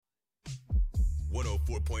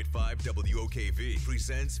104.5 WOKV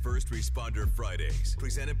presents First Responder Fridays.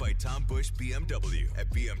 Presented by Tom Bush BMW. At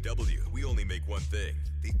BMW, we only make one thing,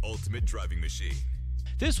 the ultimate driving machine.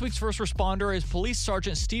 This week's first responder is Police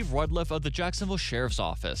Sergeant Steve Rudlaff of the Jacksonville Sheriff's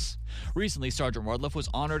Office. Recently, Sergeant Rudlaff was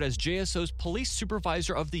honored as JSO's Police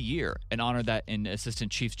Supervisor of the Year, an honor that, in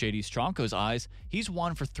Assistant Chief J.D. Stronko's eyes, he's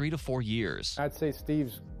won for 3 to 4 years. I'd say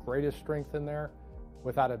Steve's greatest strength in there,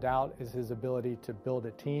 without a doubt, is his ability to build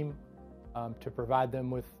a team, to provide them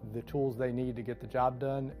with the tools they need to get the job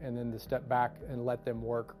done, and then to step back and let them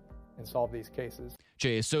work and solve these cases.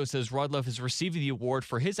 JSO says Rudlaff is receiving the award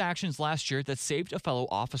for his actions last year that saved a fellow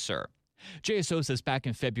officer. JSO says back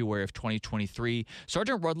in February of 2023,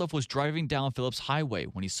 Sergeant Rudlaff was driving down Phillips Highway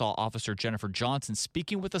when he saw Officer Jennifer Johnson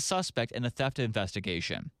speaking with a suspect in a theft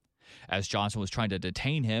investigation. As Johnson was trying to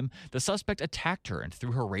detain him, the suspect attacked her and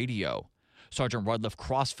threw her radio. Sergeant Rudlaff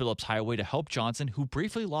crossed Phillips Highway to help Johnson, who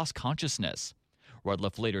briefly lost consciousness.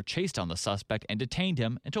 Rudlaff later chased down the suspect and detained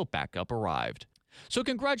him until backup arrived. So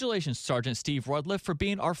congratulations, Sergeant Steve Rudlaff, for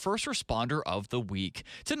being our first responder of the week.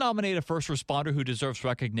 To nominate a first responder who deserves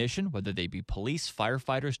recognition, whether they be police,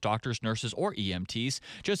 firefighters, doctors, nurses, or EMTs,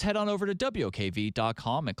 just head on over to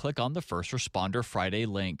WOKV.com and click on the First Responder Friday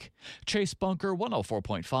link. Chase Bunker,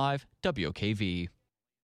 104.5 WOKV.